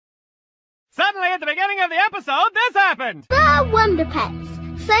Suddenly, at the beginning of the episode, this happened! The Wonder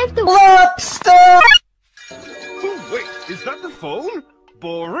Pets. Save the Lobster! Oh, wait, is that the phone?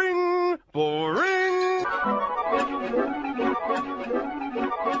 Boring, boring.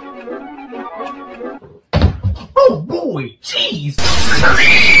 Oh boy, jeez!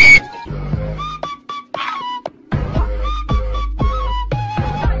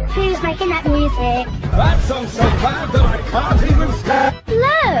 Who's making that music? That song's so bad that I can't even stand.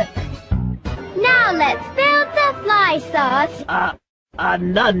 Look! Now let's build the fly sauce.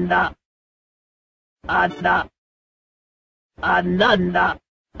 Ananda.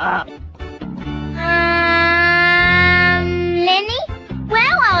 Lenny?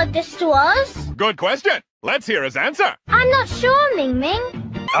 Where are the straws? Good question. Let's hear his answer. I'm not sure, Ming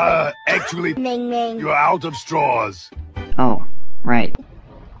Ming. Actually, Ming Ming. you're out of straws. Oh, right.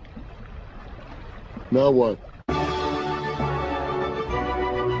 Now what?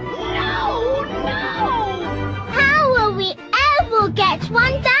 How will we ever get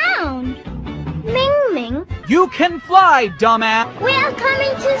one down? Ming Ming, You can fly, dumbass! we are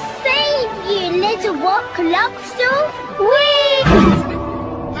coming to save you, little rock lobster. Whee!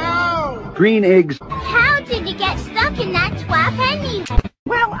 Green eggs. How did you get stuck in that trap anyway?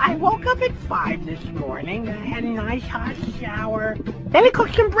 Well, I woke up at 5 this morning. I had a nice hot shower. Then I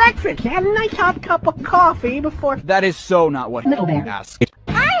cooked some breakfast. I had a nice hot cup of coffee before... That is so not what Little bear. asked.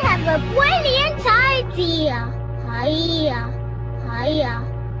 I have a brilliant idea. Hiya, hiya,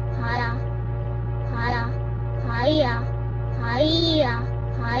 hiya, hiya, hiya, hiya,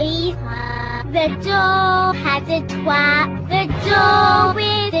 hiya. The door has a trap. The door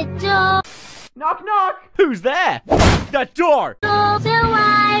with the door. Knock, knock! Who's there? That door! So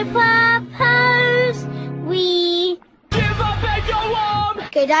I propose we Give up and go on!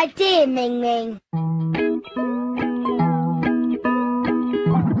 Good idea, Ming Ming.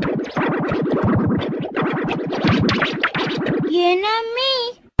 You know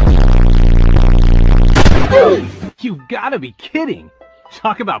me. You gotta be kidding!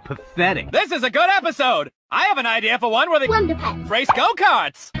 Talk about pathetic. This is a good episode! I have an idea for one where they Wonder Pets. race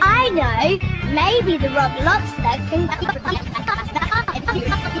go-karts! I know. Maybe the Rock Lobster can.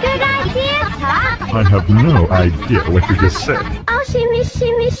 Good idea, Tuck. I have no idea what you just said. I'll shimmy,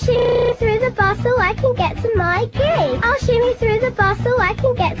 shimmy, shimmy through the bar so I can get to my gig. I'll shimmy through the bar so I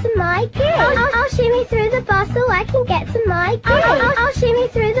can get to my gig. I'll shimmy through the bar so I can get to my gig. I'll shimmy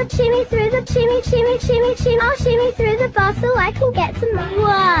through the shimmy, shimmy, shimmy. I'll shimmy through the bar so I can get to my.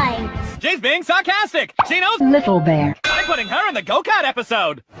 Right. She's being sarcastic! She knows Little bear. I'm putting her in the go-kart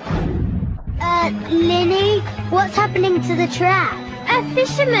episode! Lily, what's happening to the trap? A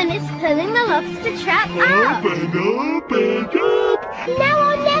fisherman is pulling the lobster trap up. Open up. Now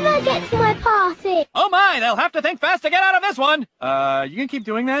I'll never get to my party. Oh my, they'll have to think fast to get out of this one! You can keep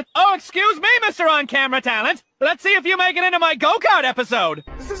doing that? Oh, excuse me, Mr. On-Camera Talent! Let's see if you make it into my go-kart episode!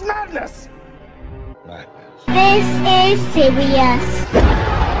 This is madness. This is serious.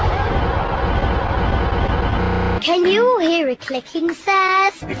 Can you all hear a clicking,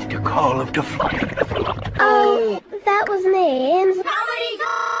 sirs? It's the call of the flying. Oh, that was me.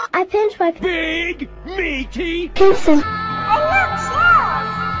 I pinched my Big, meaty... Pinson.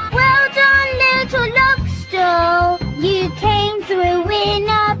 Well done, little lobster. You came through in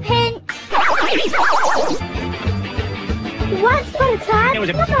a pinch. What's for a time?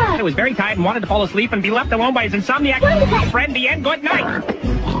 I was very tired and wanted to fall asleep and be left alone by his insomniac friend. The end. Good night.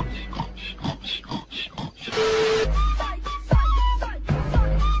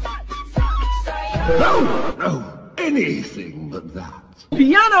 No, anything but that.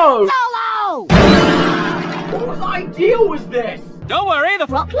 Piano! Hello! What idea was this? Don't worry, the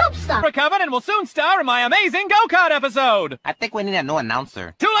Rock Lobster. recovered and will soon star in my amazing go-kart episode! I think we need a new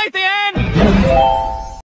announcer. Too late, the end!